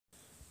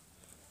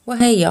Well,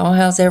 hey y'all,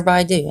 how's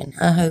everybody doing?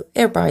 I hope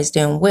everybody's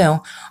doing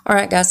well.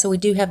 Alright guys, so we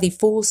do have the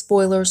full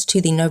spoilers to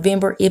the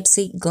November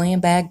Ipsy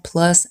GlamBag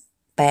Plus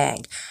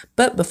bag.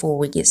 But before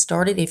we get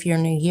started, if you're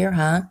new here,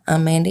 hi,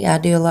 I'm Mandy. I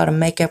do a lot of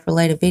makeup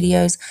related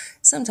videos.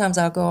 Sometimes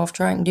I'll go off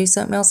track and do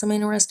something else I'm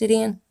interested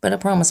in, but I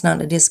promise not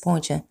to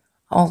disappoint you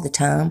all the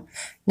time.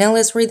 Now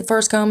let's read the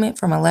first comment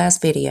from my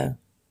last video,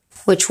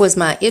 which was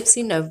my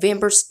Ipsy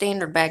November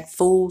Standard Bag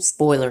full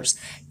spoilers.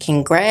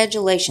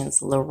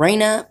 Congratulations,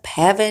 Lorena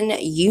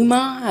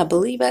Pavan-Yuma. I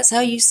believe that's how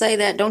you say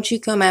that. Don't you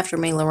come after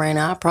me,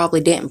 Lorena. I probably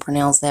didn't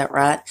pronounce that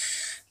right.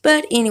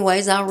 But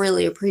anyways, I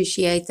really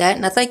appreciate that.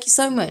 And I thank you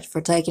so much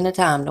for taking the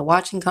time to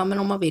watch and comment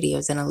on my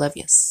videos. And I love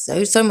you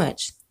so, so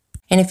much.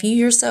 And if you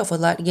yourself would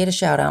like to get a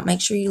shout out,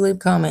 make sure you leave a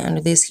comment under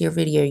this here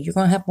video. You're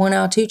going to have 1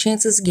 out of 2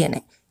 chances of getting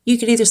it. You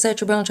could either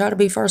set your bell and try to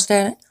be first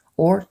at it,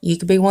 or you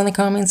could be one of the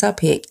comments I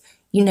pick.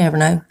 You never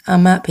know. I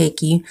might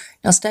pick you.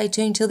 Now stay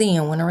tuned till the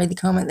end when I read the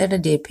comment that I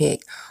did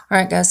pick.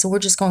 Alright guys, so we're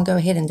just going to go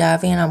ahead and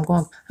dive in. I'm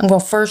going to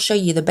first show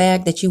you the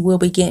bag that you will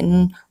be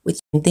getting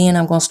with, and then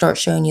I'm going to start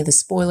showing you the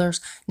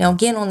spoilers. Now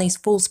again, on these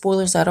full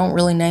spoilers, I don't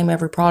really name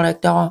every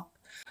product off,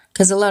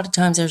 because a lot of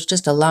times there's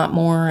just a lot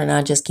more and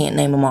I just can't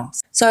name them all.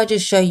 So I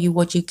just show you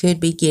what you could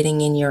be getting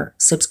in your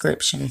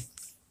subscription.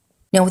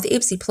 Now with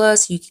Ipsy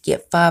Plus, you could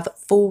get 5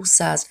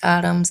 full-sized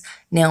items.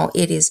 Now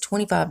it is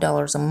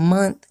 $25 a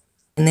month.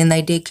 And then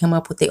they did come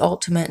up with the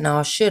Ultimate. Now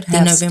I should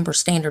have the November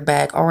Standard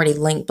Bag already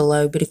linked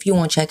below. But if you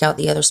want to check out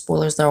the other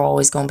spoilers, they're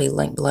always going to be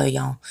linked below,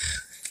 y'all.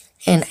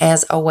 And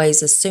as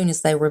always, as soon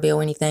as they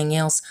reveal anything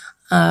else,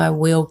 I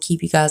will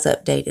keep you guys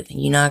updated.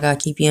 And you know I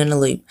got to keep you in the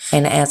loop.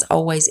 And as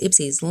always,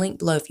 Ipsy is linked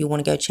below if you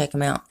want to go check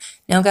them out.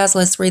 Now guys,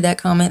 let's read that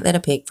comment that I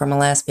picked from my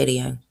last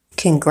video.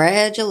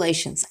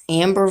 Congratulations,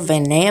 Amber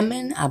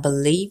Van, I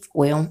believe.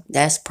 Well,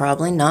 that's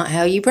probably not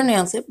how you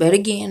pronounce it. But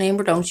again,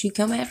 Amber, don't you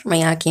come after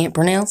me. I can't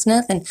pronounce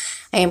nothing.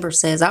 Amber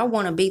says, I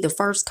want to be the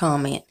first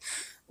comment.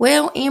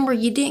 Well, Amber,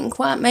 you didn't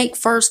quite make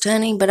first,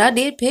 honey, but I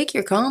did pick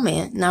your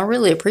comment, and I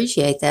really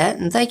appreciate that.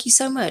 And thank you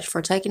so much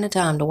for taking the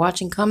time to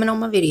watch and comment on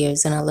my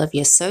videos, and I love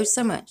you so,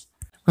 so much.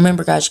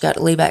 Remember, guys, you got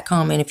to leave that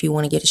comment if you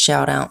want to get a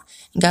shout out.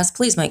 And guys,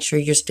 please make sure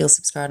you're still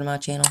subscribed to my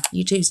channel.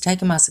 YouTube's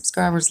taking my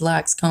subscribers,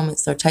 likes,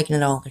 comments. They're taking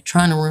it all. They're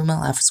trying to ruin my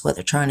life is what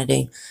they're trying to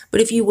do.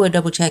 But if you would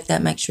double check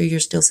that, make sure you're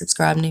still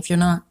subscribed. And if you're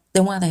not,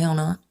 then why the hell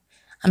not?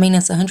 I mean,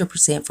 it's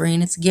 100% free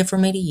and it's a gift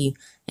from me to you.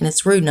 And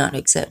it's rude not to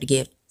accept a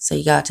gift. So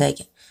you got to take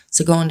it.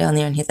 So go on down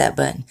there and hit that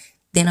button.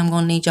 Then I'm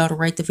going to need y'all to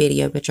rate the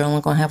video, but you're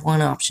only going to have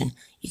one option.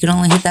 You can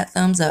only hit that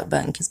thumbs up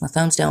button because my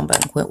thumbs down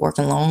button quit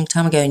working a long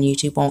time ago and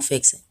YouTube won't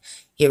fix it.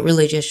 It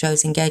really just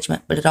shows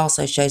engagement, but it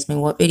also shows me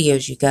what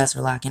videos you guys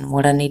are liking and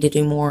what I need to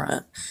do more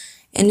of.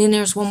 And then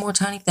there's one more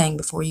tiny thing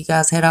before you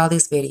guys head out of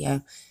this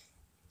video.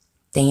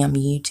 Damn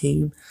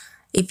YouTube.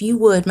 If you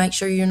would, make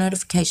sure your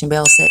notification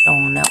bell is set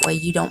on. That way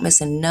you don't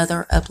miss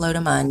another upload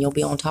of mine. You'll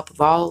be on top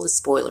of all the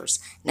spoilers.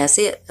 And that's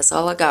it. That's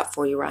all I got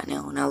for you right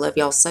now. And I love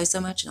y'all so,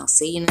 so much. And I'll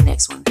see you in the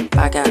next one.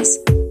 Bye, guys.